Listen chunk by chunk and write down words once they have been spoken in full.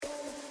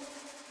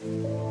I'm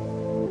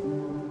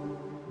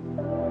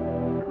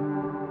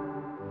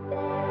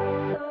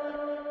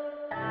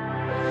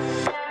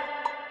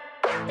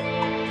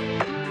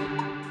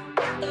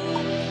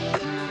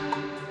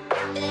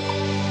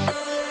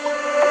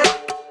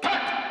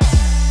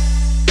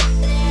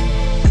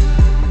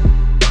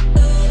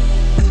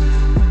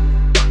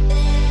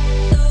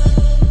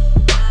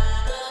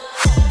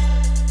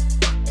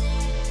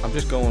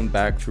just going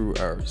back through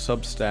our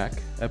Substack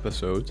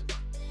episodes,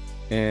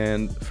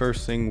 and the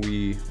first thing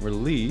we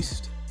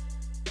released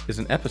is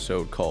an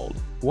episode called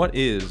 "What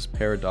is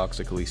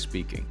Paradoxically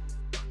Speaking?"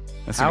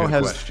 That's a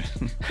good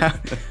question.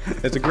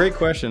 It's a great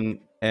question,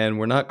 and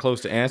we're not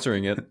close to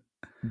answering it,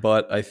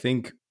 but I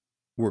think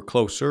we're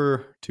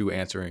closer to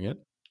answering it.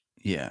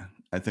 Yeah,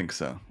 I think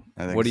so.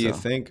 What do you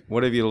think?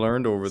 What have you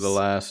learned over the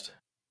last,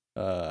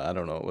 I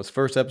don't know, it was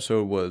first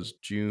episode was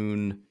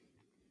June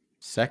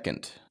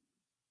 2nd.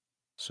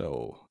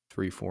 So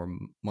 3-4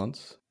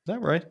 months. Is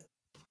that right?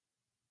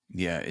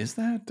 Yeah, is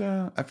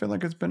that? I feel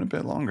like it's been a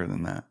bit longer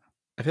than that.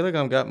 I feel like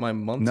I've got my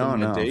months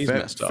and my days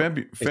messed up.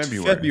 February.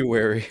 It's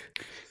February.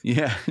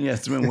 Yeah,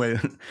 it's been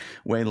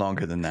way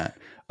longer than that.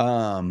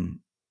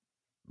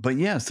 But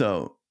yeah,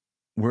 so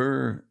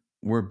we're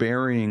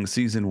burying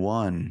season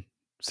 1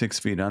 6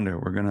 feet under.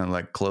 We're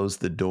gonna close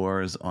the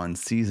doors on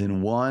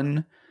season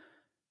 1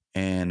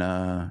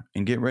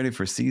 and get ready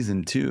for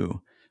season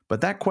 2. But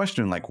that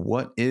question,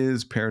 what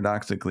is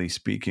Paradoxically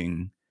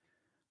Speaking?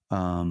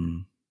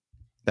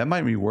 That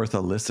might be worth a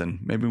listen.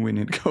 Maybe we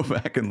need to go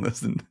back and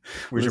listen.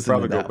 We should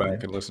probably go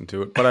back and listen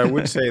to it. But I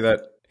would say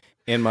that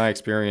in my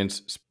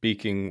experience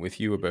speaking with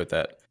you about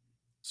that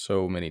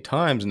so many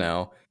times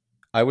now,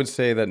 I would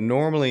say that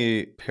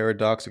normally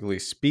Paradoxically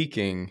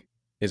Speaking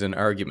is an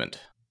argument.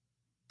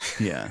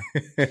 Yeah.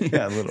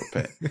 Yeah, a little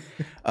bit.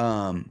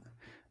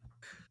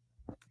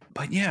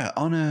 But yeah,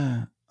 on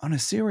a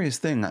serious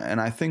thing, and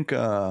I think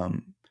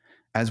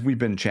as we've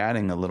been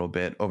chatting a little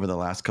bit over the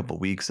last couple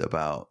of weeks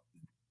about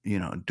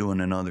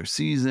doing another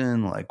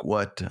season,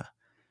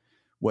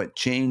 what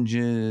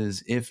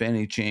changes, if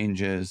any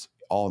changes,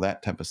 all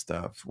that type of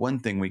stuff. One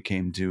thing we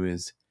came to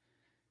is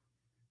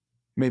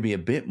maybe a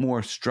bit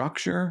more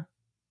structure,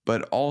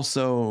 but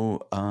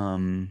also a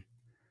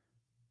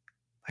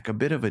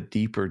bit of a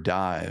deeper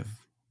dive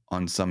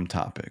on some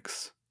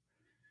topics.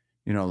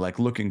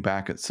 Looking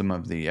back at some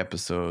of the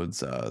episodes,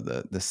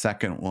 the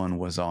second one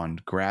was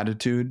on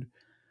gratitude,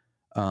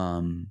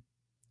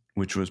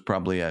 which was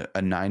probably a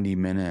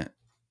 90-minute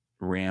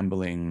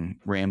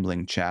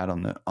rambling chat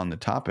on the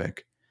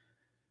topic.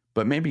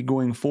 But maybe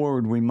going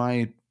forward, we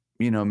might,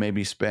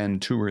 maybe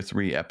spend 2 or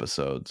 3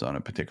 episodes on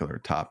a particular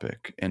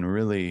topic and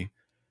really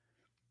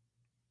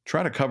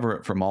try to cover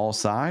it from all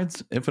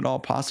sides, if at all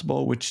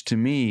possible, which to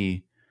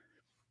me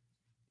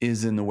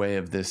is in the way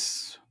of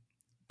this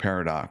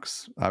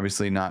paradox.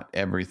 Obviously, not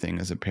everything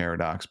is a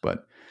paradox,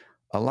 but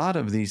a lot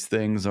of these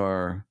things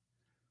are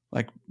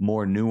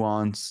more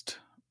nuanced,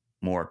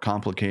 more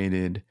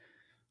complicated.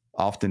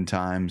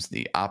 Oftentimes,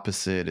 the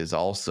opposite is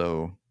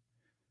also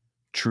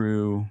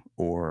true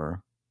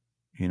or,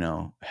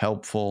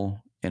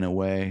 helpful in a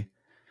way.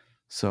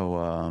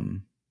 So,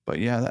 but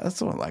yeah,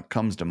 that's what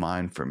comes to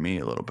mind for me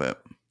a little bit.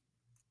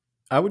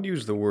 I would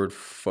use the word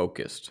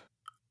focused.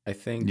 I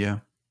think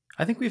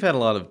we've had a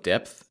lot of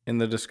depth in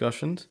the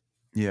discussions.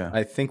 Yeah.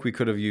 I think we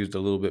could have used a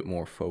little bit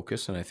more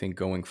focus, and I think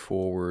going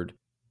forward,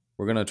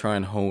 we're going to try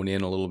and hone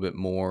in a little bit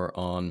more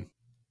on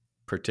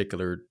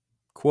particular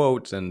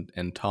quotes and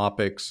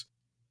topics,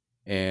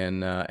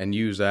 and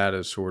use that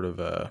as sort of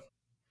a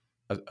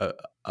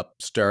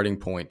starting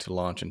point to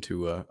launch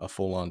into a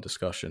full-on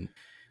discussion.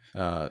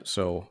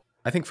 So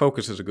I think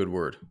focus is a good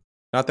word.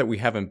 Not that we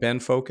haven't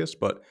been focused,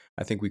 but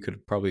I think we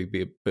could probably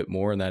be a bit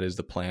more, and that is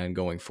the plan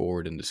going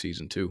forward into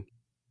season 2.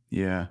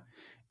 Yeah.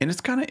 And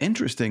it's kind of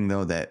interesting,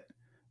 though, that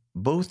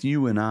both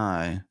you and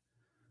I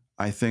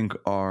think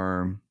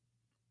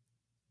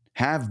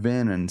have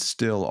been and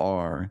still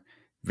are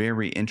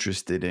very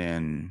interested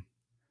in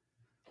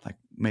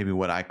maybe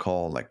what I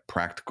call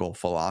practical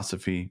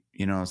philosophy.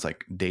 It's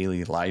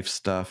daily life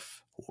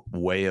stuff,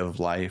 way of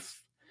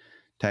life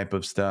type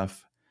of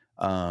stuff.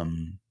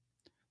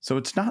 So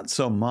it's not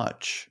so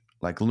much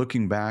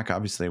looking back.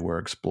 Obviously, we're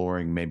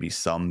exploring maybe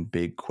some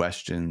big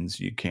questions.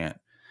 You can't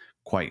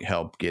quite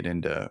help get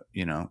into,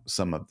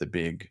 some of the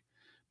big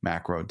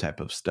macro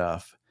type of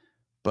stuff.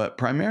 But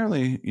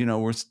primarily,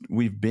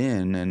 we've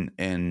been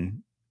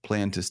and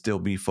plan to still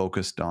be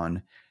focused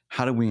on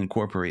how do we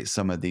incorporate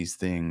some of these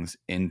things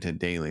into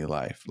daily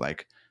life,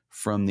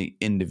 from the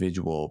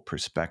individual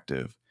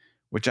perspective,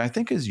 which I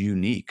think is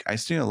unique. I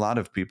see a lot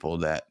of people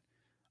that,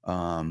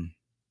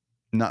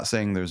 not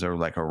saying there's a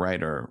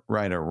right or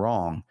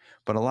wrong,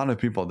 but a lot of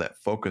people that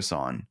focus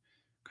on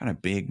kind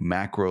of big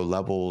macro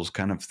levels,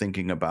 kind of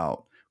thinking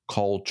about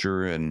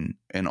culture and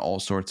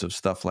all sorts of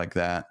stuff like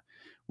that,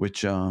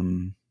 which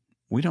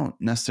we don't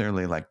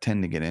necessarily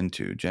tend to get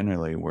into.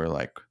 Generally,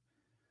 we're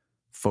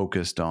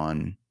focused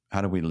on how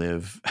do we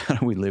live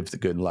the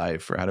good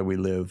life, or how do we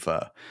live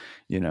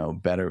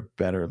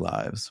better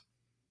lives.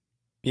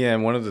 Yeah,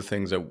 and one of the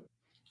things that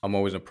I'm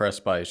always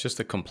impressed by is just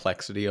the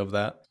complexity of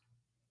that.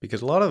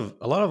 Because a lot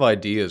of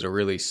ideas are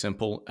really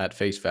simple at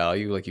face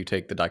value. Like you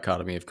take the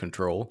dichotomy of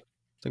control.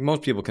 It's like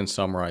most people can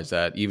summarize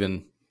that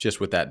even just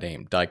with that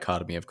name,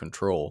 dichotomy of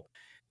control.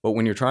 But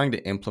when you're trying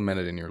to implement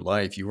it in your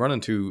life, you run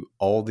into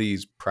all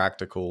these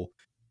practical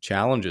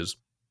challenges.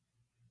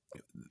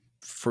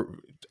 For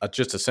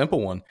just a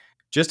simple one,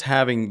 just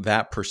having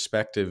that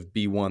perspective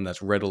be one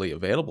that's readily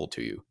available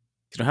to you.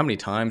 You know, how many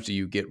times do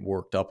you get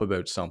worked up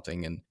about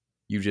something and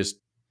you just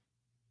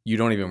you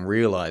don't even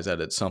realize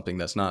that it's something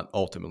that's not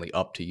ultimately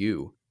up to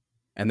you.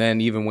 And then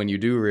even when you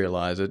do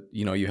realize it,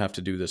 you know, you have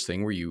to do this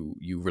thing where you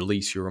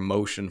release your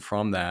emotion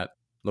from that,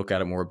 look at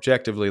it more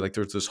objectively. Like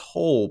there's this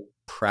whole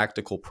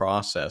practical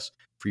process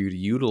for you to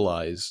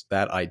utilize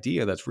that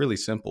idea that's really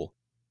simple.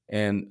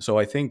 And so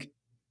I think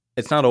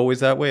it's not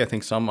always that way. I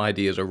think some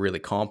ideas are really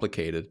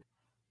complicated,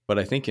 but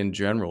I think in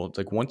general, it's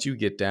like once you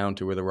get down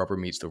to where the rubber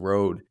meets the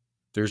road,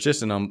 there's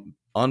just an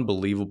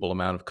unbelievable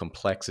amount of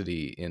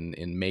complexity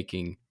in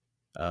making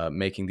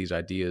these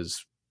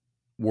ideas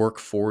work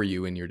for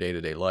you in your day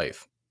to day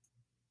life.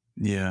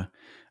 Yeah.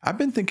 I've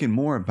been thinking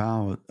more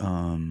about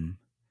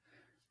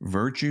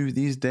virtue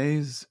these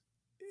days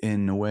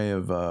in a way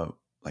of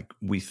like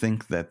we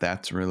think that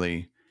that's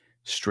really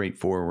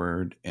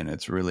straightforward and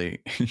it's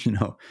really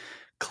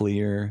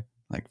clear,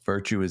 like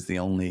virtue is the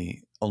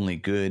only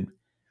good,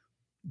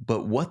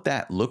 but what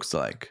that looks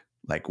like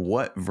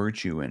what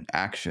virtue in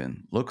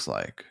action looks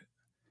like,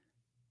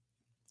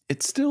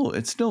 it's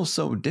still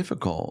so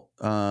difficult.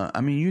 I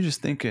mean, you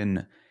just think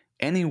in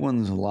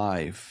anyone's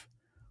life,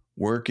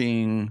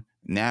 working,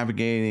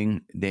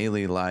 navigating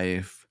daily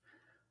life,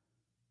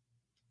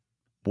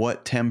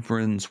 what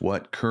temperance,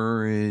 what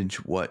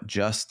courage, what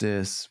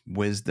justice,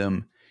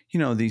 wisdom,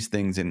 these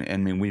things. And I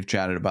mean, we've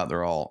chatted about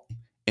they're all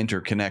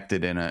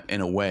interconnected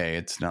in a way.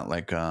 It's not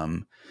like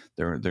they're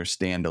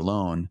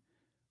standalone,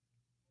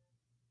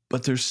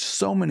 but there's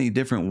so many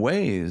different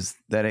ways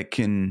that it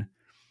can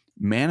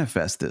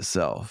manifest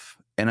itself.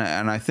 And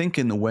I think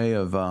in the way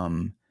of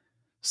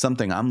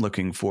something I'm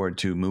looking forward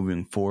to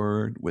moving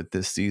forward with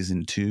this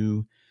season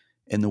 2,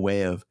 in the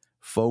way of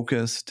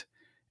focused,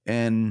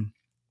 and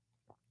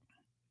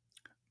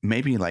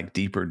maybe like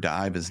deeper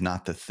dive is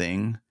not the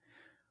thing,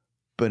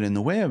 but in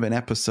the way of an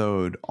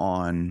episode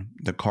on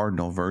the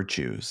cardinal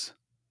virtues,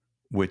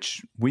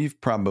 which we've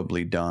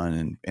probably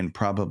done and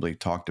probably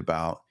talked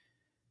about,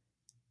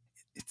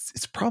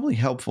 it's probably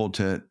helpful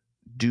to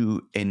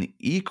do an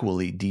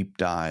equally deep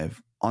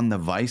dive on the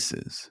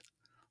vices.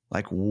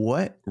 Like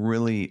what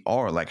really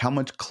are, like how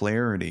much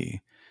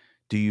clarity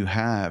do you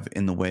have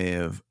in the way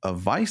of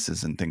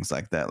vices and things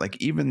like that? Like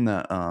even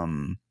the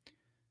and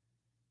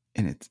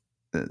it's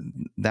uh,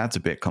 that's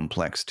a bit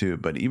complex too,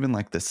 but even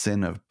like the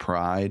sin of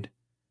pride,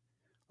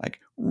 like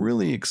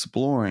really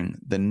exploring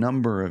the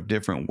number of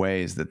different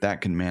ways that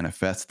that can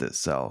manifest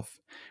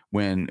itself.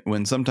 When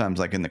sometimes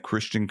like in the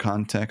Christian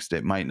context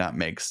it might not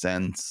make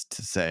sense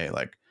to say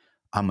like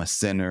I'm a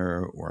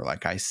sinner or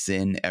like I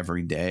sin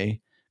every day,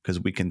 because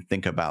we can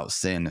think about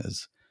sin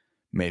as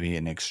maybe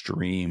an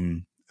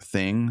extreme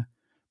thing.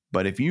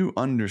 But if you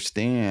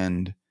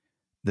understand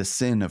the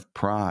sin of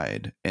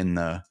pride and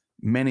the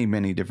many,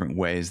 many different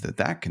ways that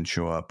that can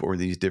show up, or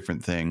these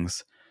different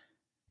things,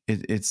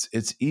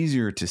 it's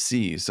easier to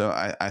see. So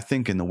I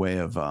think in the way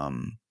of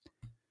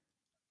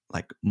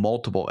like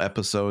multiple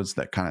episodes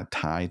that kind of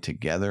tie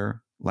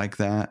together like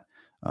that,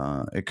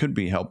 it could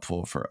be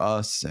helpful for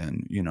us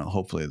and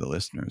hopefully the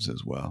listeners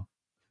as well.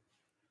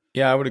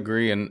 Yeah, I would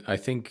agree. And I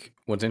think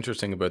what's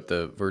interesting about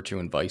the virtue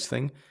and vice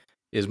thing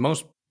is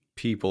most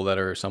people that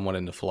are somewhat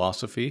into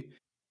philosophy,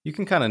 you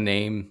can kind of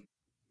name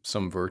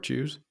some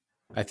virtues.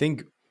 I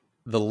think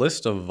the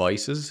list of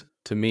vices,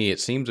 to me, it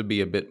seems to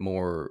be a bit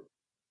longer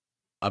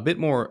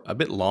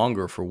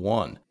for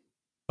one,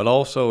 but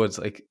also it's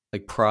like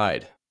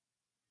pride,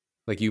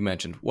 like you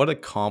mentioned. What a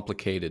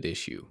complicated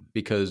issue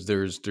because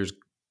there's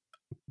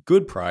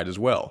good pride as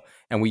well,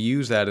 and we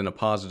use that in a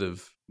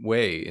positive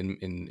way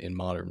in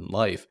modern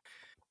life.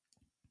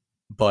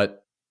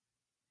 But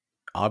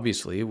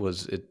obviously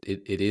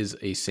it is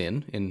a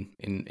sin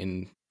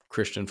in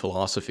Christian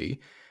philosophy,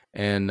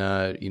 and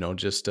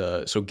just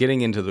so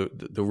getting into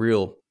the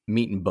real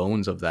meat and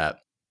bones of that,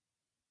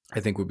 I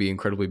think would be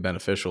incredibly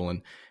beneficial.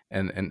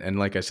 And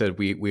like I said,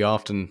 we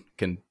often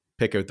can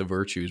pick out the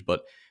virtues,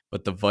 but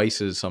the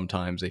vices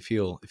sometimes it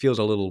feels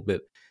a little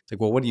bit. It's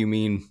like, well, what do you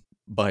mean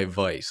by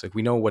vice? Like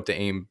we know what to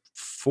aim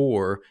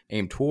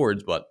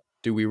towards, but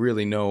do we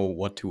really know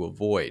what to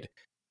avoid?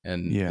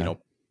 And Yeah.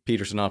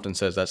 Peterson often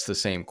says that's the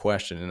same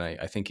question, and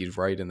I think he's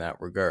right in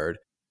that regard.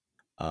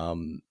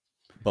 Um,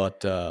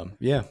 but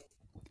yeah,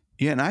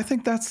 Yeah, and I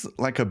think that's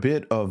like a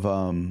bit of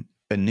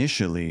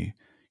initially,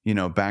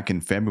 back in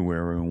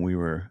February when we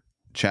were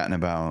chatting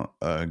about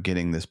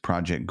getting this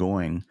project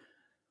going,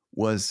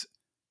 was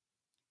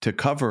to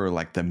cover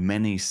like the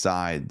many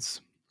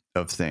sides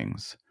of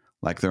things.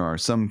 Like there are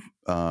some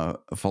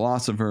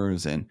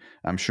philosophers, and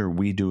I'm sure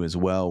we do as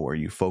well, where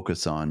you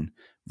focus on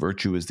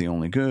virtue is the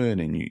only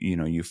good, and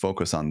you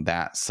focus on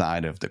that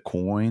side of the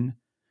coin,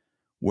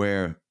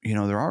 where,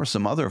 there are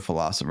some other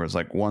philosophers,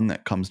 like one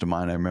that comes to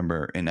mind. I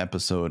remember an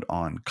episode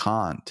on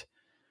Kant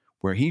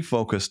where he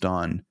focused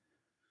on,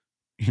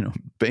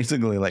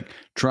 basically like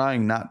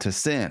trying not to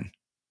sin,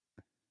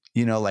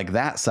 like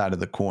that side of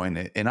the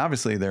coin. And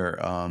obviously they're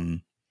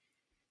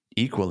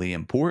equally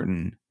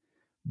important.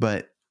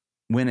 But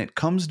when it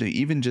comes to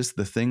even just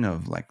the thing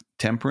of like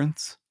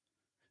temperance,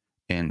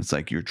 and it's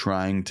like you're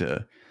trying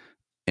to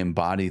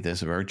embody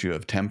this virtue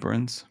of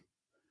temperance,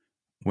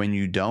 when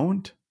you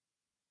don't,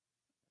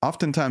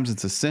 oftentimes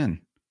it's a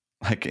sin.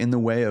 Like in the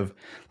way of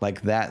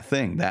like that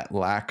thing, that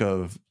lack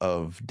of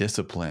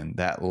discipline,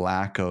 that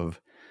lack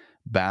of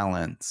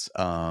balance.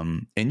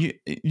 And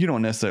you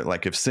don't necessarily,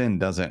 like, if sin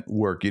doesn't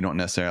work, you don't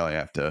necessarily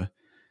have to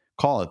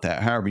call it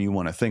that, however you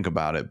want to think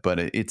about it. But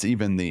it's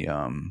even the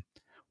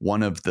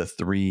one of the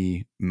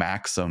three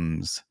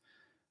maxims,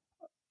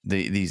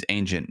 these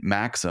ancient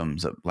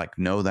maxims of like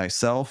know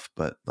thyself,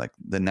 but like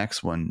the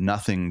next one,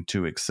 nothing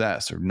to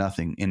excess or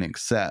nothing in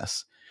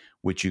excess,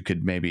 which you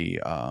could maybe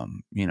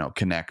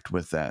connect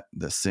with that,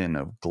 the sin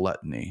of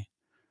gluttony.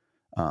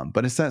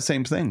 But it's that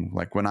same thing.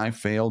 Like when I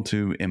fail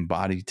to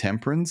embody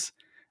temperance,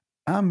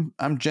 I'm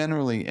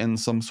generally in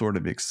some sort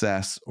of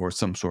excess or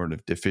some sort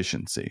of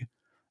deficiency.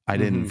 Hmm. I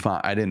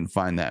didn't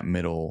find that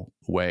middle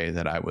way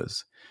that I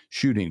was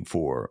shooting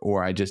for,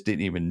 or I just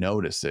didn't even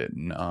notice it,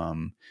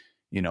 and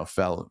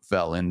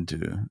fell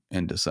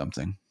into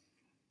something.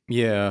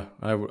 Yeah,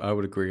 I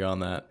would agree on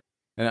that.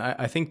 And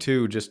I think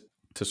too, just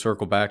to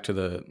circle back to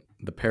the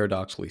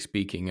paradoxically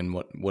speaking and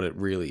what it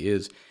really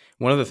is,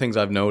 one of the things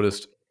I've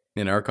noticed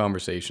in our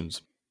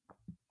conversations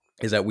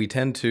is that we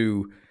tend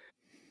to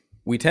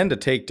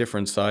take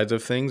different sides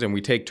of things, and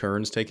we take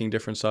turns taking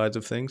different sides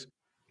of things.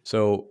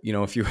 So,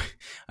 if you,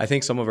 I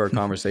think some of our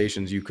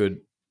conversations,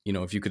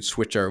 if you could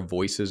switch our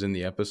voices in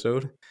the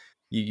episode,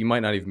 you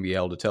might not even be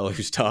able to tell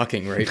who's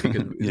talking, right?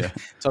 Because Yeah,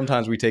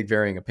 sometimes we take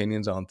varying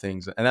opinions on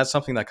things. And that's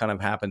something that kind of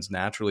happens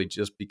naturally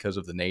just because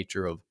of the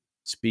nature of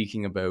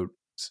speaking about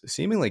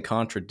seemingly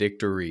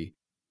contradictory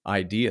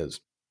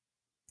ideas.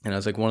 And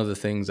that's like one of the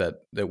things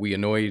that we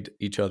annoyed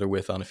each other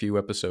with on a few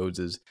episodes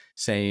is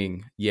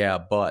saying, yeah,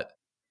 but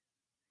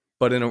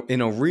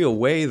in a real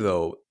way,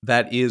 though,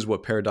 that is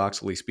what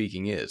paradoxically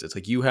speaking is. It's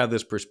like you have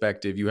this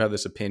perspective, you have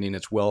this opinion,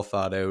 it's well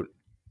thought out.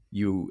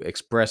 You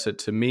express it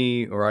to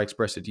me, or I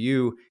express it to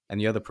you, and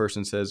the other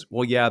person says,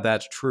 "Well, yeah,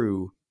 that's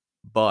true,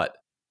 but."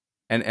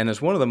 And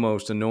it's one of the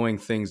most annoying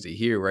things to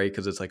hear, right?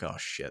 Because it's like, "Oh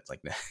shit!"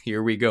 Like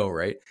here we go,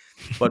 right?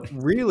 But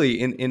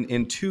really,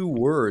 in two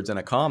words and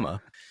a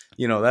comma,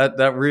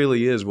 that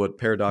really is what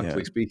yeah.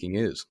 paradoxically speaking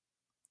is.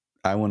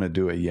 I want to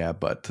do a yeah,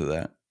 but to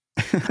that.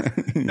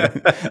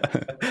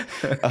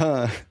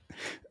 uh,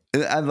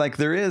 like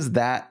there is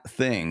that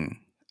thing.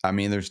 I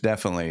mean, there's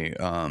definitely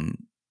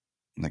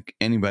like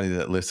anybody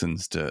that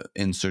listens to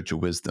In Search of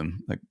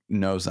Wisdom like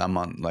knows I'm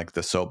on like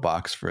the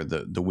soapbox for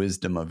the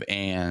wisdom of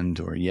and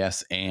or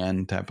yes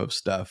and type of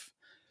stuff.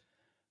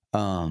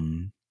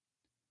 Um,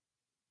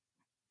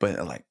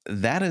 but like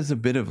that is a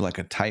bit of like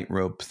a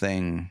tightrope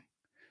thing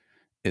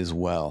as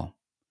well.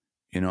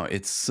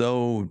 It's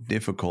so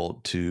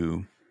difficult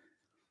to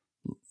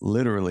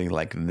literally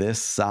like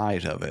this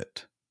side of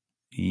it.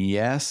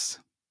 Yes,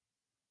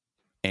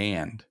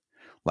 and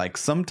like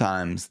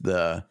sometimes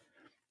the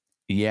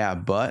yeah,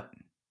 but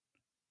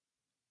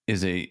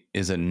is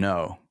a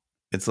no.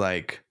 It's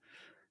like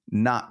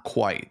not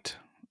quite.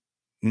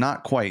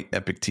 Not quite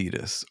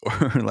Epictetus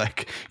or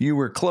like you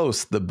were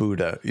close the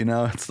Buddha,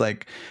 it's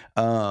like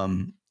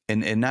and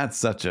that's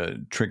such a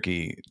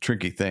tricky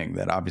thing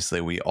that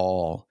obviously we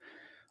all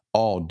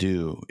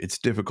do. It's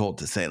difficult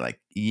to say like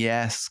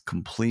yes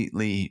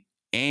completely,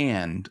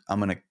 and I'm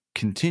going to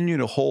continue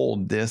to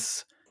hold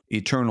this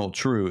eternal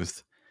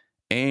truth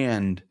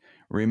and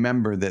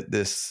remember that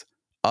this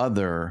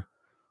other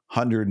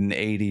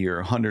 180 or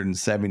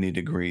 170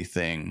 degree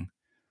thing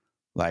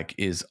like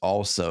is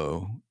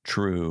also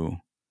true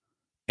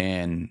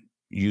and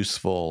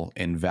useful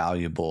and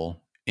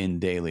valuable in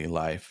daily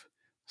life.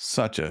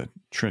 Such a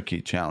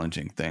tricky,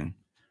 challenging thing.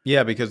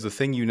 Yeah, because the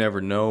thing you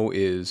never know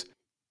is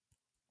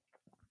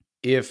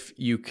if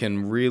you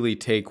can really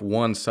take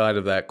one side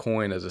of that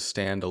coin as a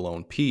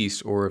standalone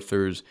piece, or if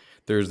there's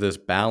this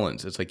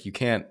balance. It's like you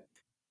can't.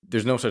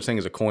 There's no such thing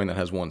as a coin that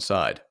has one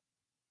side,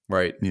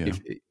 right? Yeah.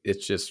 If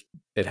it's just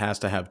it has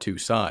to have two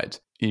sides,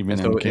 Even and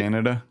in so it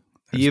Canada,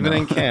 there's even no.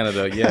 in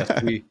Canada,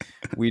 yes,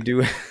 we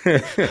do.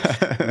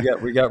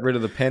 we got rid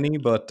of the penny,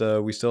 but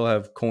we still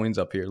have coins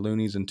up here,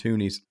 loonies and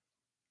toonies,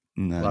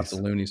 lots of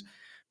Nice. loonies.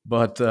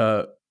 But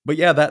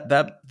yeah,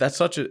 that's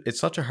such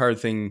a hard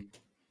thing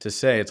to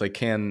say. It's like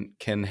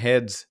can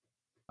heads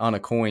on a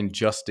coin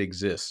just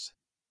exist,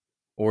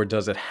 or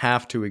does it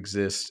have to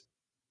exist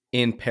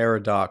in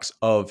paradox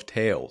of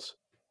tails,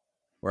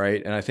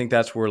 right? And I think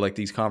that's where like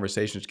these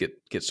conversations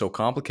get so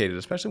complicated,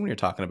 especially when you're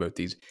talking about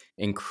these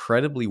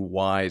incredibly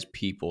wise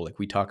people. Like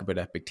we talk about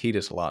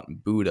Epictetus a lot,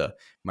 and Buddha,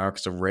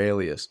 Marcus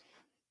Aurelius,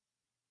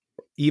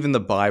 even the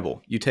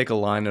Bible. You take a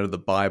line out of the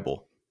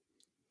Bible,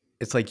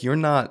 it's like you're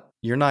not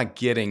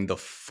getting the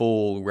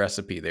full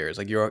recipe there. It's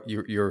like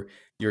you're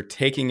you're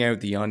taking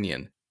out the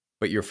onion,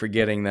 but you're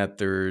forgetting that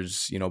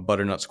there's,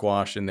 butternut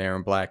squash in there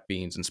and black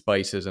beans and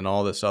spices and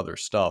all this other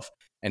stuff.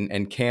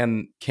 And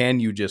can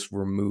you just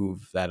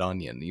remove that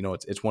onion?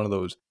 It's one of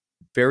those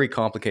very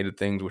complicated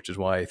things, which is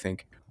why I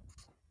think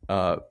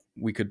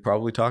we could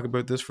probably talk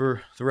about this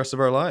for the rest of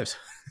our lives.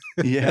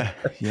 Yeah,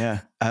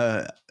 yeah.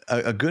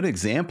 A good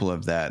example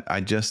of that,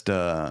 I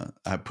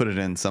put it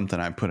in something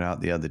I put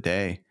out the other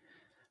day.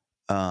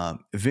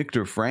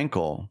 Viktor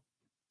Frankl,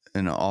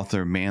 an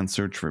author of Man's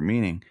Search for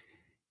Meaning,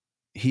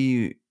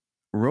 he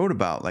wrote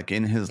about, like,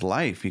 in his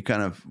life, he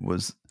kind of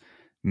was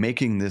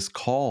making this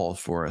call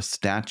for a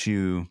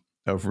statue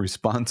of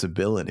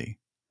responsibility.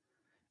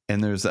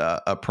 And there's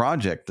a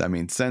project, I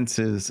mean,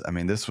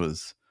 this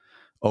was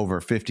over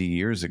 50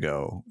 years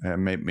ago,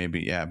 maybe,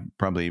 yeah,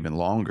 probably even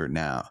longer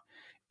now.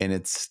 And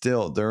it's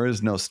still, there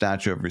is no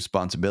statue of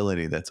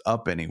responsibility that's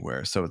up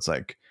anywhere. So it's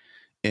like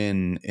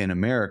in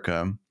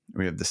America,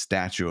 we have the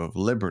Statue of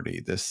Liberty,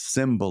 this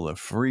symbol of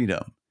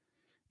freedom,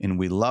 and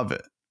we love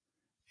it.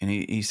 And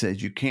he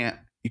says you can't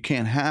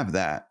have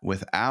that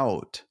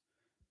without,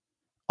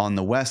 on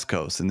the West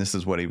Coast. And this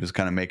is what he was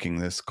kind of making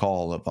this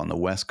call of, on the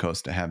West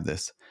Coast, to have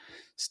this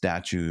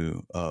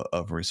statue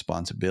of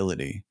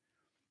responsibility,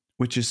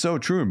 which is so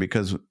true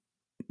because,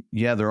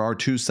 yeah, there are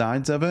two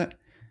sides of it.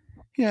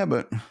 Yeah,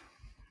 but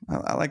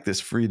I like this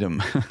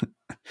freedom.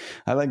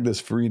 I like this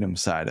freedom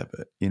side of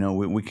it.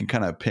 We can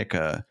kind of pick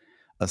a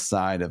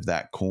side of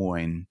that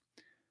coin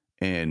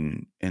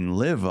and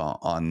live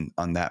on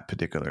that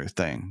particular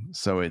thing.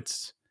 So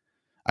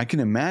I can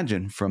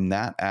imagine from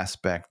that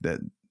aspect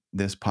that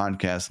this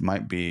podcast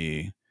might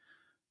be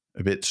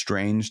a bit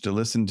strange to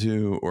listen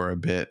to, or a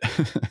bit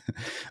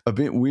a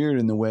bit weird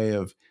in the way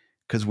of,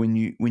 because when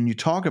you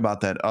talk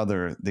about the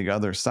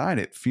other side,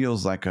 it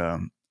feels like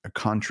a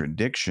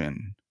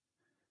contradiction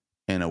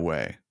in a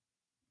way,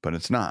 but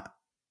it's not.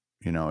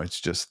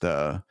 It's just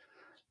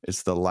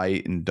it's the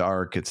light and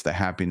dark, it's the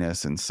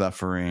happiness and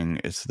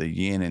suffering, it's the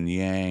yin and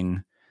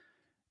yang,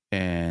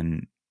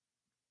 and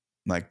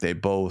like they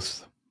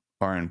both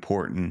are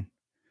important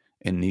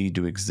and need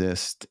to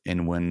exist.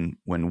 And when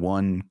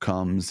one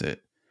comes,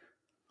 it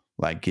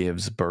like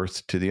gives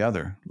birth to the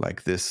other.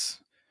 Like this,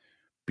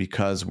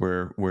 because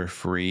we're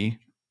free,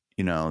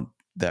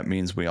 that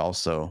means we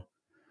also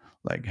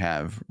like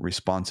have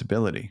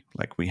responsibility.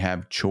 Like we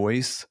have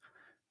choice.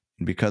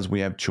 And because we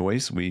have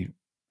choice, we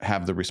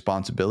have the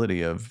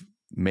responsibility of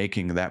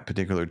making that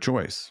particular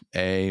choice,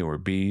 A or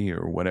B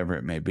or whatever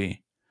it may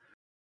be.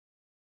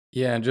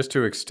 Yeah, and just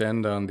to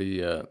extend on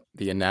the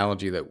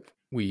analogy that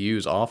we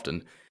use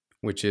often,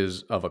 which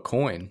is of a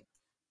coin.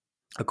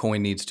 A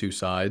coin needs two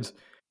sides,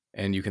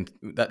 and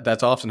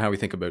that's often how we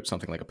think about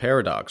something like a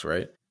paradox,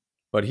 right?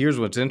 But here's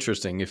what's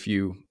interesting: if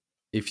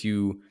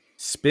you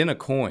spin a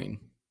coin,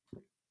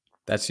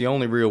 that's the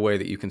only real way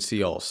that you can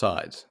see all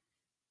sides.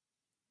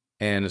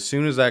 And as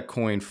soon as that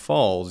coin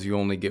falls, you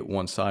only get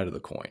one side of the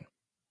coin.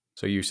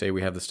 So you say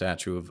we have the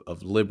statue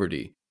of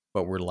liberty,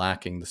 but we're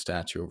lacking the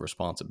statue of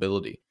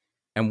responsibility.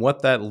 And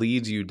what that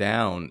leads you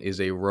down is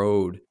a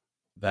road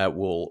that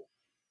will,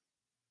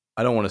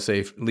 I don't want to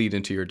say lead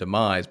into your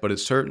demise, but it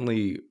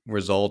certainly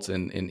results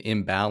in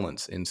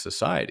imbalance in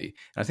society.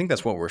 And I think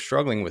that's what we're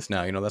struggling with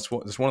now. That's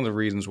one of the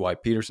reasons why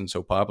Peterson's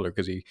so popular,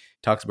 because he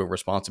talks about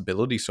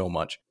responsibility so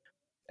much.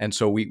 And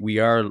so we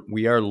are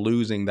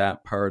losing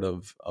that part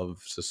of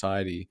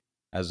society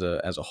as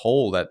a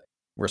whole, that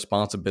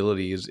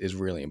responsibility is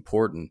really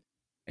important.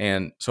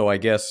 And so I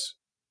guess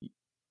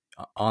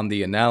on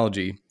the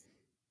analogy,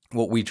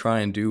 what we try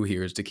and do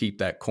here is to keep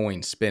that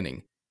coin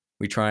spinning.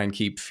 We try and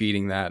keep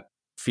feeding that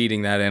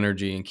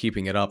energy and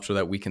keeping it up so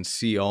that we can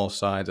see all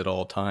sides at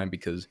all time,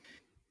 because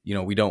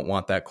we don't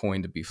want that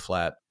coin to be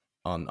flat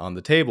on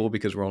the table,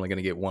 because we're only going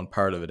to get one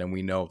part of it, and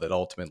we know that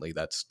ultimately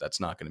that's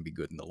not going to be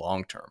good in the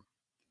long term.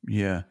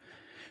 Yeah.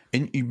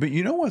 But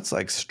what's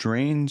like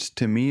strange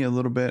to me a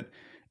little bit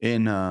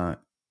in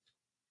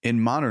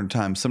modern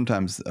times,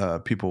 sometimes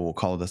people will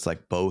call this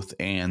like both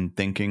and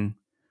thinking,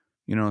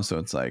 so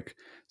it's like,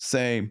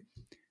 say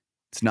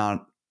it's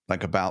not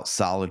like about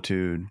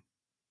solitude,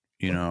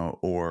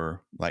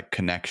 or like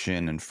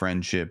connection and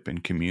friendship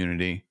and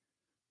community.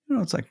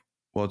 It's like,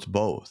 well, it's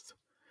both.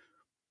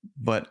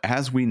 But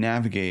as we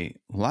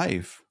navigate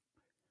life,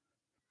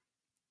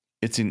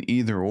 it's an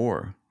either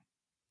or.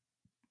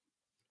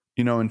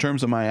 In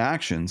terms of my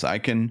actions, I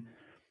can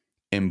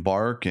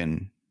embark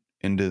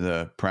into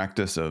the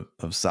practice of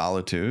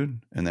solitude.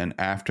 And then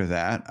after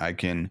that, I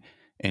can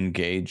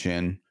engage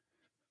in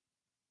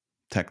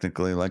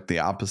technically like the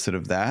opposite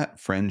of that,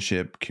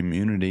 friendship,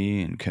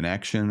 community, and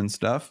connection and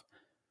stuff,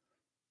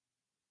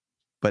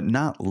 but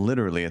not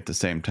literally at the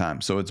same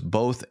time. So it's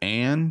both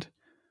and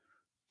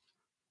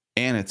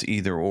it's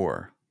either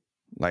or.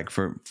 Like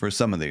for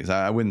some of these,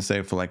 I wouldn't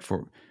say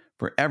for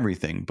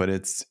everything, but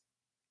it's,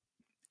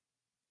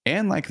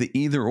 and like the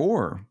either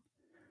or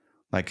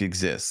like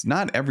exists.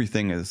 Not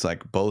everything is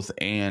like both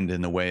and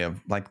in the way of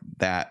like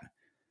that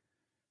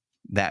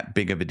that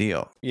big of a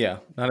deal. Yeah,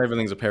 not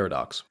everything's a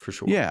paradox for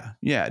sure. Yeah,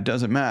 yeah, it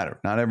doesn't matter.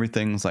 Not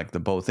everything's like the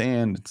both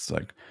and. It's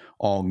like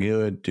all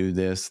good, do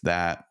this,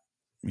 that,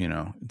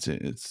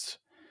 it's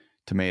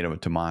tomato,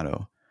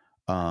 tomato.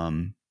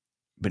 Um,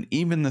 but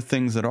even the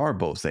things that are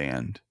both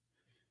and,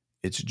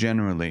 it's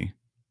generally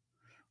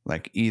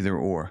like either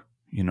or.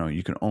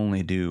 You can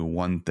only do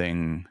one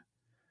thing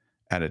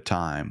at a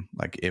time.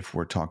 Like if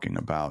we're talking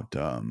about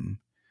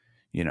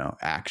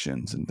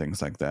actions and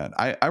things like that.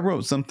 I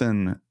wrote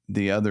something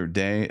the other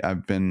day.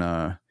 I've been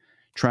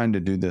trying to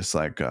do this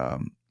like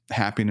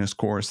happiness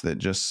course that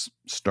just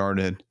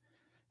started.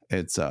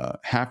 It's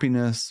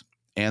happiness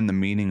and the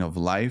meaning of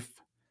life.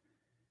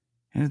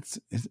 And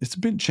it's a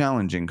bit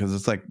challenging because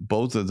it's like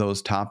both of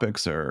those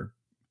topics are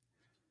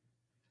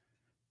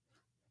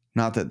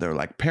not that they're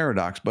like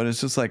paradox, but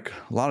it's just like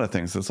a lot of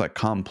things. It's like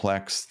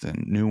complex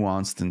and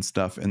nuanced and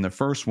stuff. And the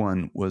first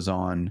one was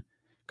on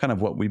kind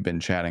of what we've been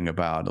chatting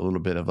about, a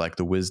little bit of like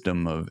the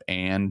wisdom of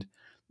and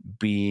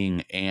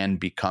being and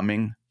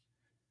becoming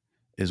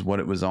is what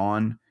it was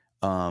on.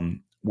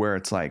 Where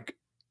it's like,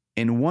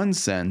 in one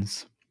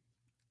sense,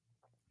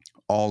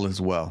 all is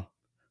well.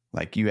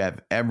 Like you have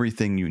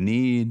everything you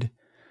need.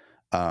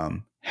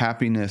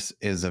 Happiness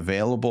is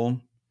available.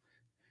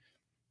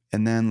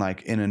 And then,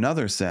 like, in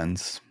another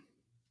sense,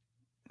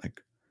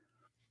 like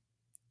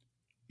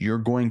you're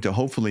going to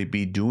hopefully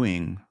be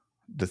doing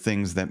the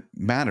things that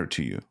matter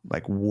to you.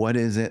 Like, what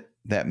is it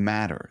that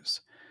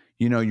matters?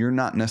 You're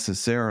not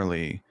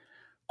necessarily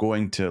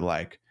going to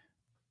like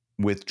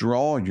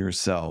withdraw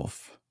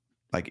yourself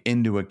like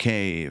into a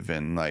cave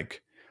and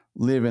like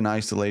live in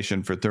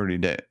isolation for 30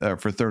 days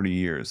for 30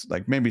 years.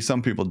 Like maybe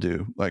some people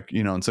do, like,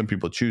 and some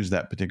people choose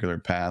that particular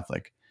path,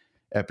 like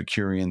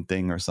Epicurean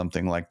thing or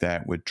something like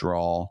that,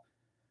 withdrawal.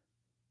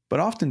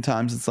 But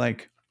oftentimes it's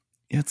like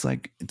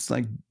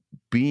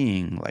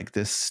being like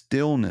this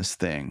stillness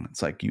thing.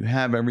 It's like you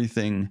have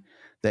everything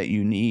that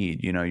you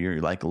need.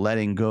 You're like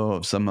letting go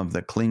of some of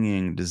the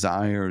clinging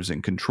desires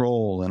and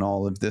control and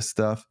all of this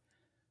stuff.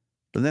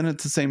 But then at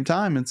the same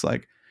time, it's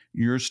like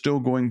you're still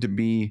going to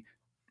be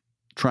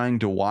trying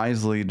to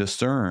wisely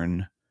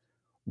discern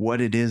what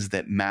it is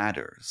that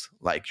matters.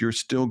 Like you're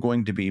still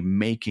going to be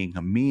making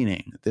a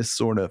meaning, this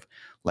sort of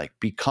like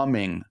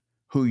becoming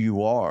who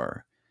you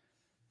are.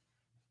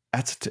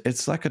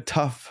 It's like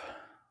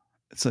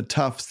it's a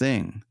tough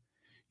thing,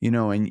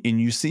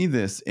 and you see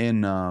this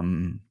in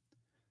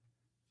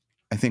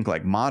I think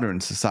like modern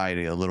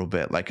society a little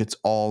bit. Like it's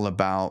all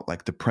about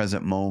like the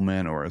present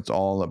moment, or it's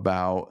all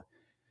about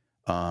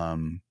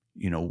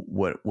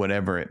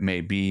whatever it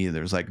may be.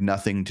 There's like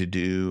nothing to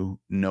do,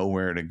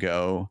 nowhere to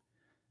go.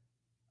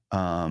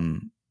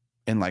 And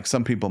like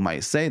some people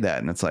might say that,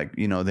 and it's like,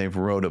 they've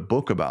wrote a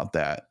book about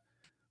that.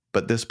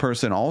 But this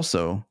person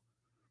also,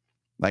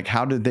 like,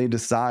 how did they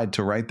decide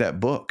to write that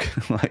book?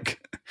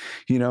 Like,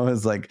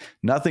 it's like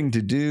nothing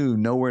to do,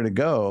 nowhere to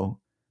go,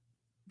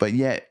 but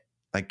yet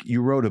like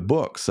you wrote a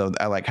book. So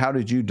like, how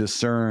did you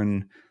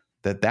discern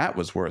that that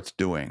was worth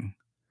doing?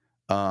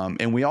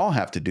 And we all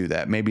have to do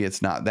that. Maybe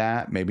it's not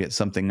that, maybe it's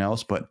something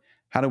else, but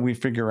how do we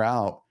figure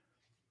out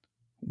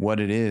what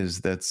it is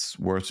that's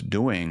worth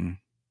doing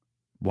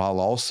while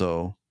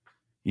also,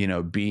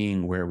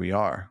 being where we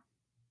are?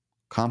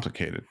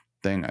 Complicated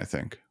thing, I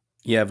think.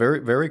 Yeah, very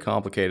very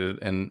complicated.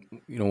 And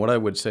what I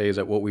would say is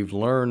that what we've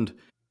learned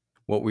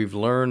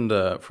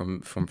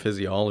from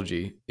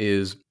physiology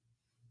is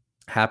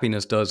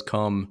happiness does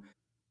come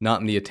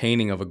not in the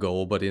attaining of a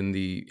goal, but in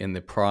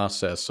the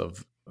process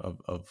of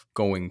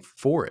going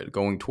for it,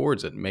 going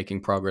towards it,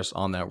 making progress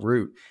on that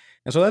route.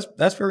 And so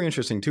that's very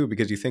interesting too,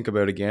 because you think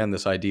about again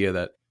this idea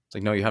that it's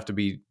like no, you have to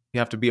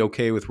be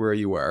okay with where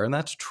you are, and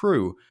that's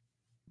true.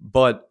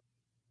 But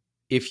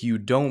if you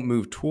don't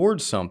move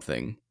towards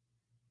something,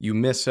 you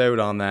miss out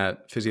on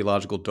that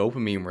physiological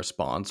dopamine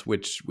response,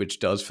 which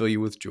does fill you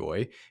with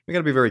joy. We got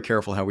to be very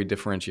careful how we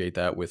differentiate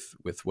that with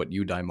what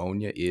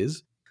eudaimonia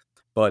is.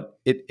 But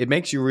it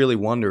makes you really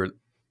wonder.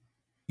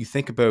 You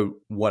think about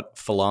what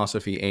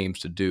philosophy aims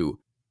to do.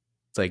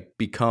 It's like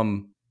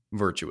become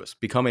virtuous,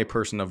 become a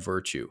person of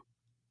virtue,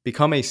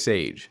 become a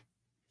sage.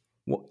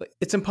 Well,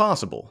 it's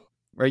impossible,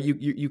 right?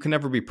 You can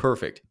never be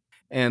perfect,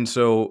 and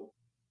so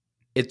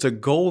it's a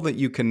goal that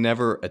you can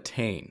never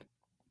attain.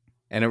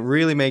 And it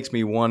really makes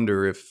me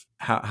wonder if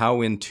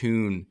how in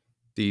tune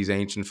these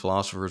ancient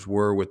philosophers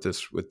were with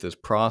this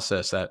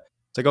process that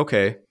it's like,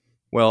 okay,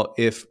 well,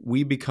 if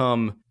we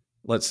become,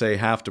 let's say,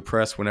 half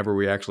depressed whenever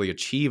we actually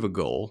achieve a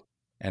goal,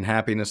 and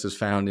happiness is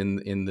found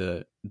in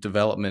the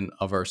development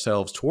of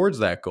ourselves towards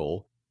that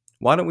goal,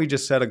 why don't we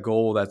just set a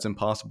goal that's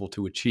impossible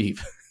to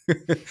achieve,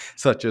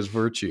 such as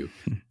virtue?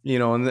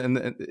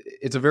 And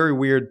it's a very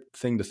weird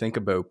thing to think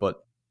about,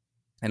 but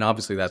and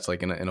obviously that's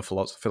like in a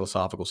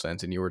philosophical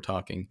sense, and you were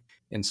talking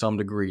in some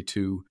degree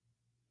to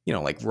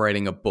like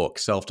writing a book,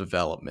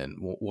 self-development,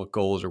 what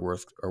goals are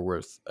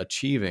worth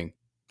achieving.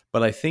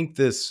 But I think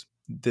this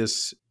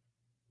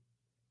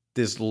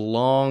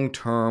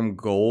long-term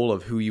goal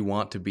of who you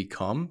want to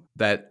become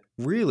that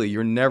really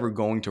you're never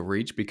going to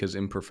reach because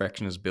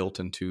imperfection is built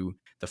into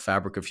the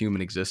fabric of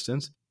human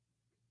existence.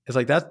 It's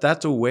like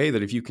that's a way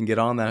that if you can get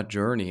on that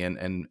journey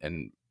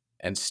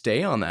and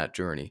stay on that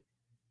journey,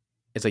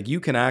 it's like you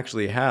can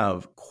actually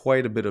have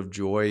quite a bit of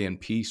joy and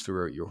peace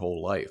throughout your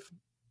whole life.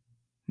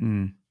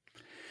 Mm.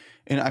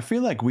 And I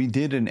feel like we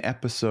did an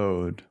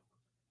episode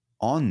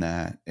on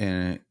that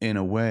in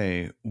a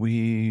way.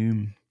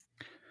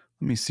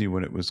 Let me see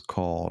what it was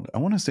called. I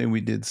want to say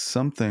we did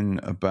something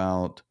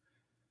about,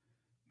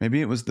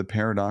 maybe it was the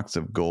paradox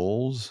of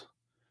goals,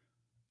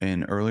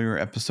 an earlier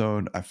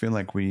episode. I feel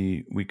like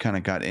we kind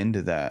of got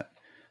into that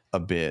a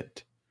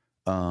bit.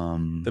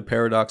 The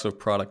paradox of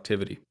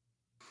productivity.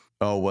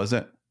 Oh, was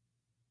it?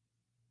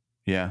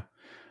 Yeah.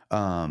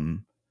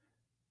 Um,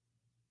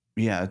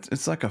 yeah,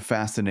 it's like a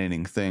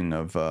fascinating thing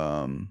of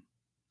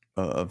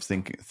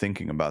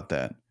thinking about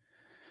that.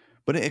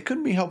 But it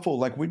could be helpful.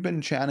 Like we've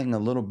been chatting a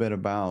little bit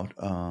about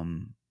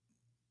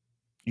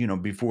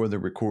before the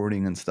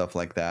recording and stuff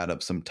like that,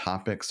 of some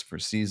topics for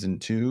season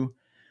 2.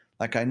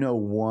 Like I know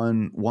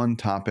one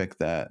topic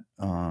that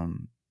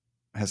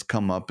has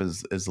come up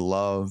is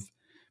love.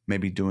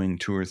 Maybe doing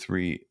 2 or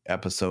 3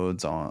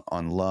 episodes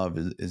on love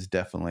is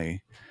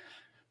definitely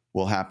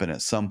will happen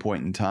at some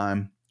point in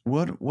time.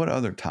 What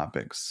other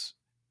topics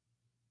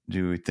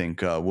do we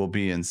think will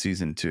be in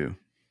season 2?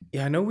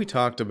 Yeah, I know we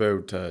talked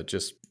about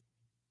just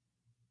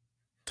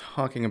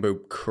talking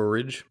about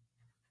courage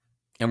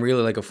and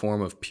really like a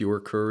form of pure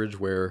courage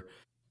where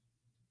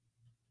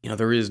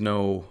there is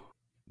no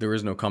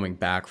coming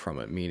back from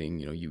it, meaning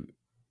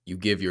you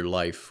give your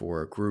life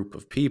for a group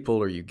of people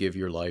or you give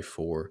your life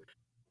for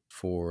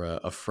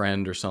a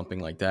friend or something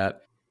like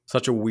that.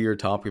 Such a weird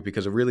topic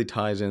because it really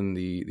ties in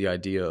the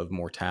idea of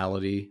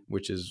mortality,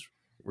 which is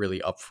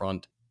really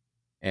upfront,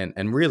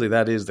 and really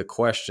that is the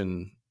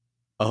question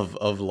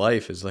of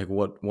life, is like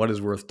what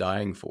is worth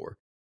dying for.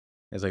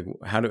 It's like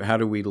how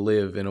do we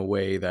live in a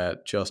way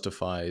that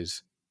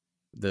justifies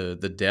the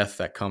death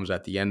that comes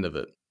at the end of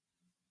it.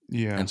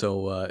 Yeah. And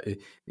so,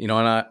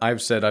 and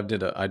I've said I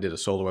did a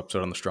solo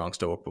episode on the Strong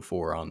Stoic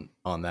before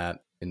on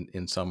that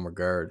in some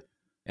regard,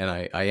 and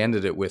I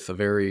ended it with a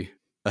very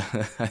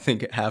I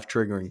think half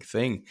triggering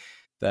thing,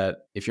 that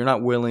if you're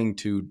not willing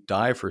to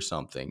die for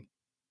something,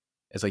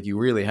 it's like you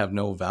really have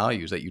no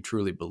values that you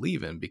truly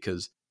believe in.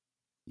 Because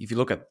if you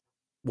look at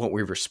what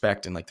we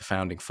respect in like the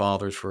founding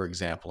fathers, for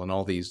example, and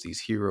all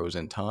these heroes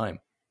in time,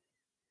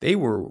 they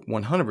were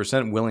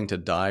 100% willing to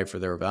die for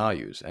their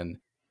values. And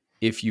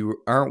if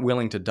you aren't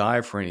willing to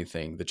die for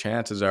anything, the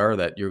chances are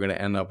that you're going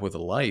to end up with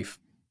a life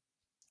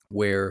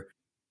where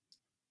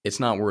it's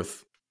not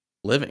worth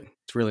living.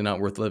 It's really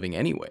not worth living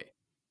anyway.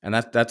 And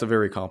that's a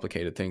very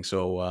complicated thing.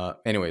 So,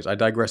 anyways, I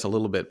digress a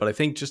little bit, but I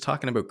think just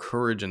talking about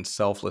courage and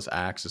selfless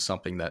acts is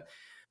something that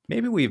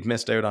maybe we've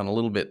missed out on a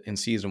little bit in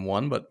season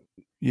 1, but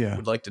Yeah.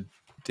 would like to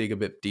dig a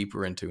bit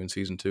deeper into in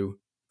season 2.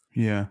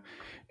 Yeah.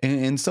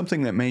 And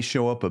something that may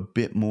show up a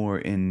bit more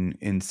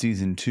in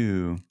season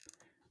 2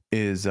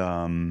 is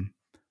a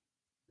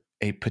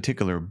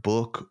particular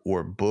book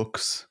or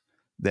books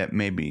that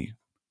maybe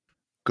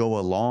go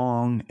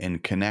along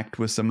and connect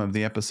with some of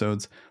the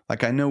episodes.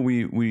 Like I know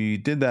we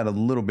did that a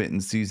little bit in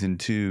season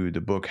 2,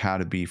 the book How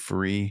to Be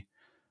Free,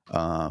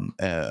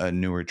 a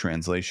newer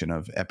translation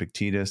of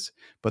Epictetus.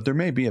 But there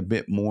may be a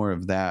bit more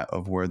of that,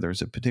 of where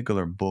there's a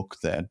particular book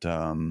that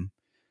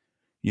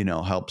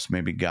helps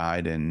maybe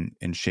guide and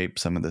shape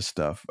some of this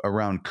stuff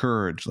around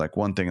courage. Like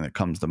one thing that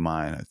comes to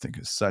mind, I think,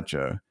 is such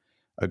a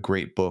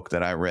great book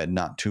that I read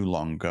not too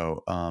long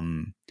ago.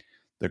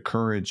 The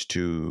Courage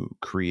to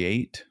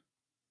Create.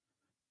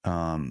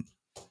 Um,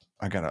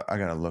 I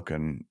gotta look,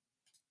 and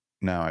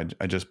now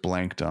I just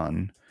blanked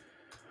on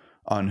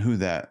who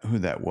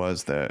that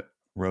was that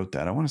wrote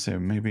that. I want to say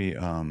maybe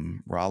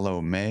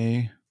Rollo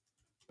May,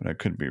 but I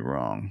could be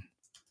wrong.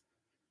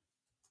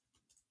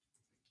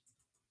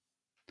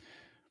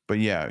 But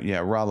yeah,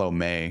 Rollo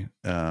May,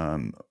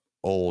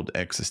 old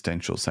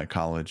existential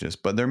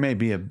psychologist. But there may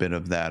be a bit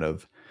of that,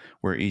 of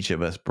where each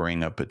of us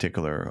bring a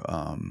particular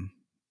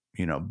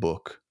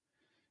book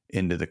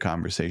into the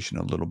conversation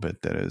a little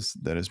bit, that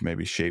has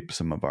maybe shaped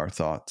some of our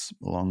thoughts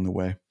along the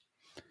way.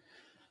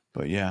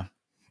 But yeah,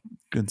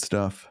 good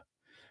stuff.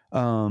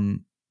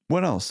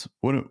 What else?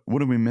 What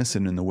are we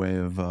missing in the way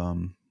of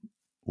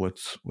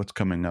what's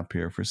coming up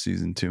here for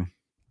season 2?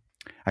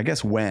 I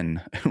guess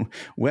when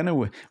when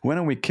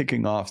are we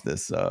kicking off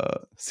this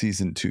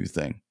season 2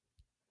 thing?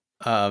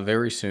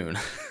 Very soon.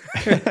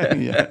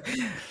 Yeah.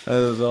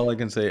 That's all I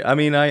can say. I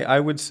mean, I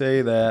would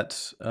say that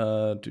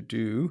to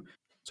do.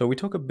 So we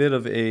took a bit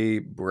of a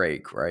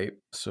break, right?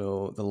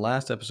 So the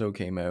last episode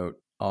came out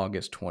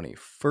August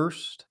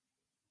 21st,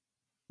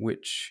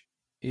 which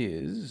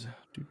is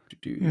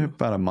Yeah,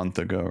 about a month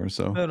ago or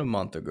so. about a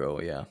month ago.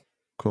 Yeah.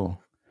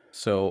 Cool.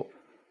 So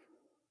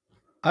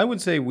I would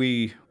say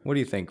what do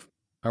you think?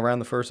 Around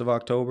the 1st of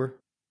October?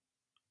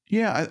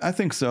 Yeah, I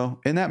think so.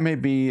 And that may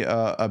be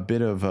a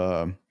bit of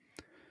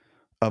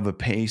a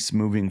pace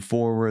moving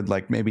forward,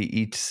 like maybe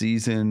each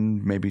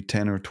season, maybe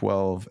 10 or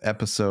 12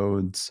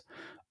 episodes,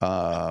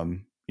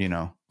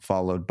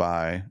 followed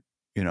by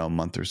a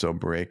month or so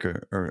break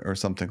or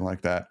something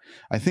like that.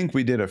 I think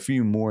we did a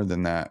few more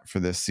than that for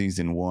this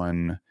season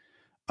 1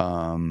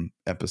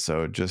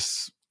 episode.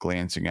 Just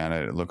glancing at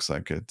it, it looks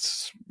like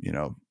it's,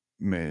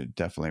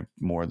 definitely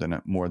more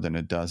than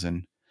a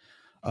dozen.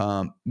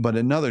 But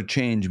another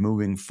change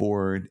moving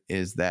forward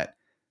is that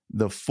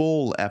the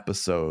full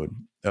episode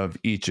of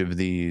each of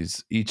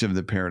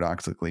the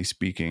Paradoxically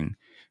Speaking,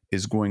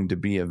 is going to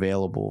be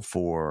available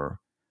for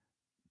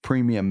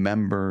premium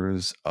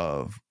members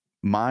of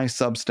my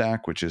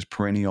Substack, which is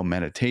Perennial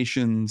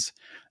Meditations,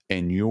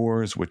 and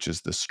yours, which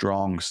is the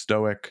Strong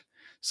Stoic.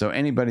 So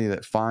anybody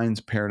that finds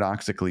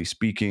Paradoxically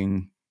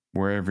Speaking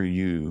wherever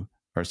you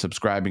are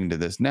subscribing to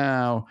this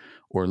now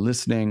or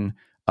listening,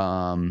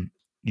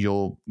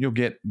 you'll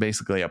get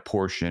basically a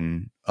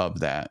portion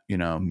of that.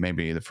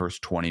 Maybe the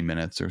first 20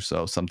 minutes or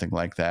so, something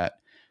like that.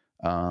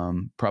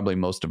 Probably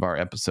most of our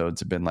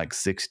episodes have been like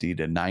 60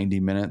 to 90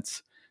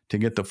 minutes. To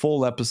get the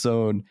full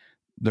episode,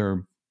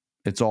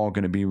 it's all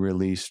going to be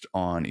released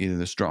on either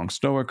the Strong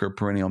Stoic or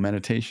Perennial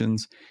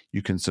Meditations.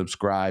 You can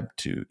subscribe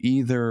to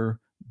either,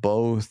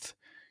 both,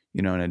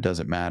 and it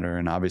doesn't matter.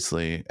 And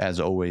obviously, as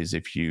always,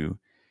 if you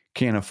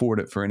can't afford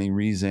it for any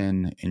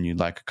reason and you'd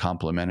like a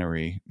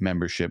complimentary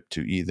membership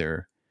to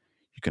either,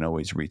 you can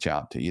always reach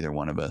out to either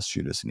one of us,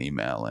 shoot us an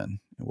email, and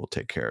we'll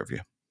take care of you.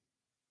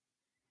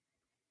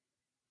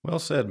 Well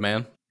said,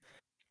 man.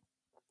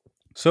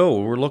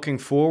 So we're looking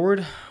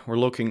forward. We're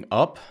looking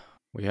up.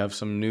 We have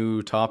some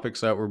new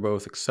topics that we're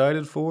both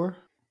excited for.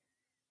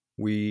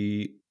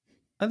 I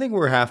think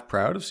we're half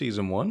proud of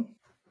season 1.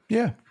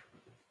 Yeah.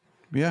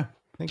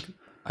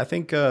 I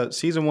think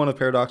season 1 of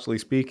Paradoxically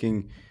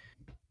Speaking,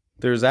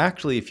 there's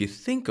actually, if you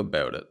think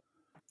about it,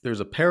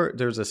 there's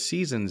a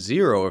season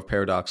 0 of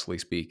Paradoxically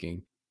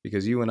Speaking,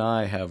 because you and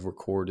I have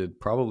recorded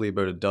probably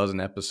about a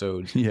dozen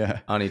episodes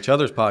on each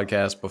other's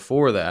podcast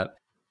before that.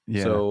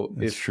 Yeah, so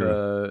that's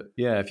true.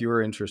 If you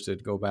were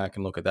interested, go back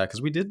and look at that,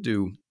 because we did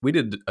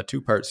a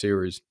 2-part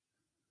series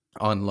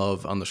on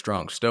love on the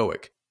Strong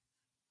Stoic,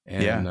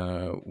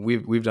 and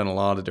we've done a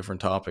lot of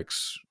different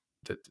topics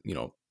that,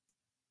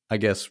 I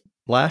guess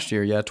last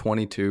year,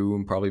 22,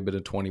 and probably a bit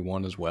of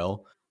 21 as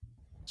well.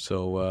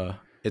 So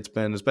it's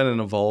been an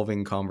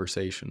evolving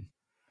conversation.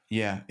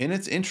 Yeah, and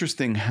it's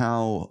interesting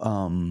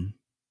how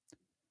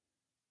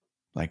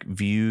like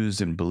views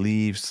and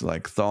beliefs,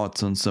 like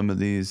thoughts on some of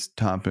these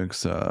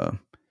topics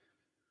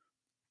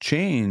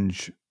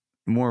change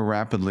more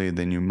rapidly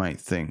than you might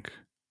think.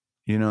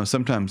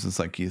 Sometimes it's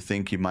like you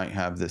think you might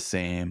have the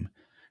same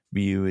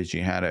view as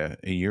you had a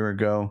year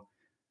ago,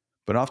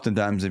 but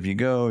oftentimes if you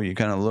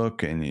kind of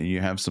look and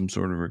you have some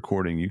sort of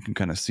recording, you can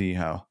kind of see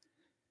how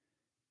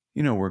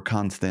we're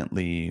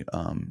constantly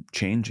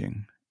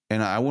changing.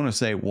 And I want to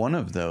say one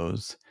of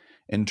those,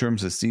 in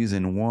terms of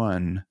season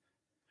 1,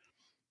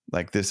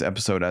 like this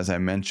episode, as I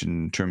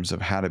mentioned, in terms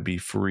of how to be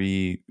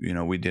free,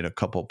 we did a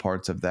couple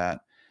parts of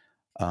that.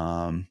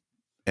 And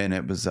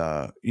it was,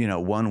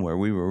 one where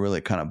we were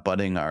really kind of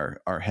butting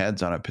our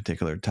heads on a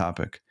particular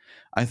topic.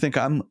 I think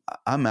I'm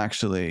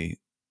actually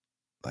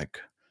like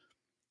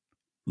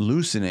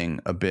loosening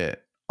a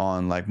bit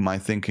on like my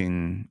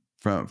thinking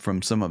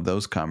from some of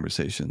those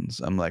conversations.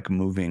 I'm like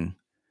moving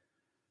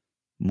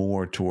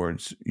more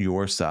towards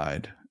your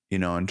side,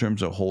 in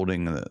terms of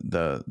holding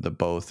the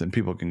both, and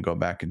people can go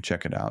back and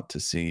check it out to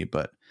see,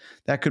 but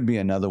that could be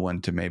another one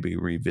to maybe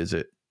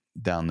revisit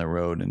down the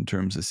road in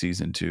terms of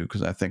season 2,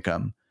 because I think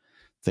I'm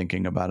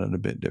thinking about it a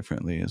bit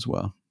differently as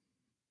well.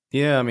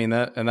 Yeah, I mean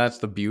that's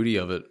the beauty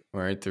of it,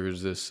 right?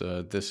 There's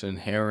this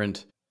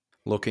inherent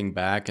looking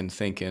back and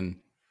thinking,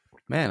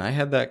 man, I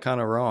had that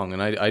kind of wrong.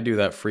 And I do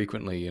that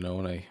frequently, and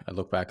I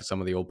look back at some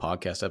of the old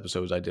podcast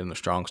episodes I did in the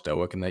Strong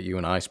Stoic and that you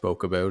and I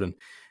spoke about. And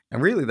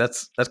really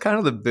that's kind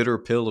of the bitter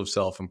pill of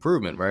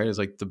self-improvement, right? It's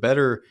like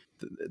the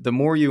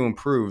more you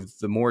improve,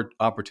 the more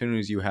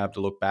opportunities you have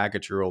to look back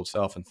at your old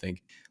self and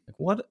think, like,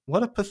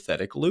 what a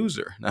pathetic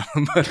loser. No.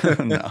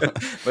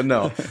 But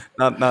no,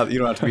 not you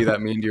don't have to be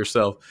that mean to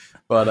yourself.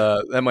 But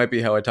that might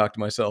be how I talk to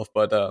myself.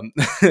 But but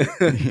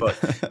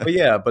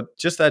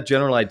just that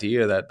general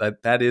idea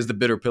that is the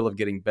bitter pill of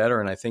getting better.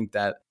 And I think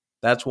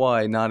that's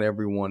why not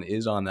everyone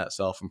is on that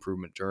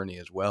self-improvement journey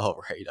as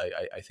well, right?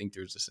 I think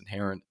there's this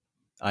inherent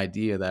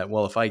idea that,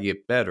 well, if I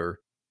get better,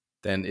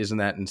 then isn't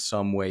that in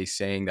some way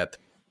saying that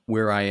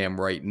where I am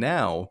right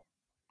now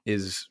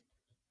is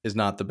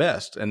not the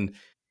best? And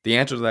the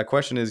answer to that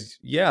question is,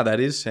 yeah, that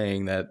is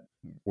saying that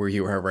where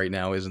you are right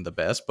now isn't the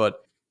best,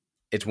 but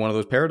it's one of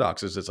those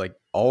paradoxes. It's like,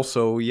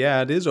 also,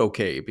 yeah, it is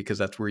okay because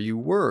that's where you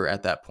were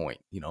at that point,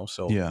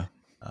 So Yeah.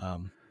 Yeah.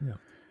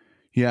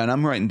 Yeah, and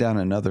I'm writing down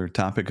another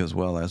topic as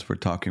well as we're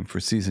talking for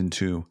season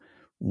 2.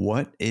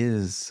 What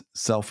is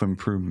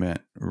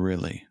self-improvement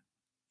really?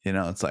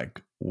 It's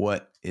like,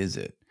 what is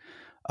it?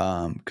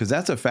 Because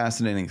that's a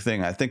fascinating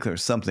thing. I think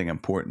there's something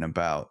important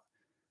about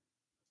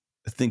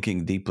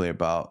thinking deeply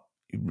about,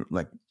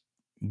 like,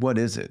 what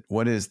is it?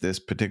 What is this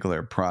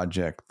particular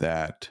project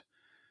that,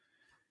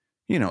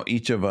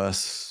 each of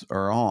us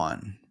are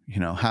on?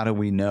 How do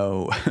we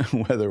know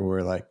whether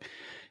we're like,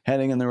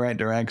 heading in the right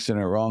direction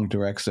or wrong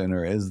direction,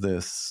 or is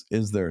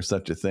there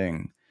such a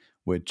thing?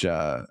 Which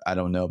I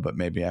don't know, but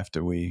maybe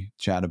after we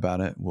chat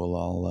about it, we'll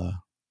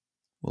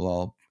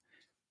all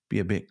be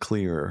a bit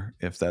clearer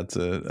if that's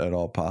at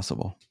all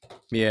possible.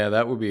 Yeah,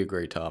 that would be a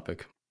great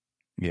topic.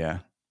 Yeah,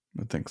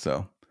 I think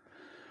so.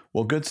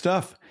 Well, good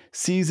stuff.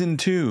 Season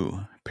 2,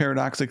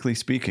 Paradoxically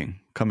Speaking,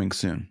 coming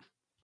soon.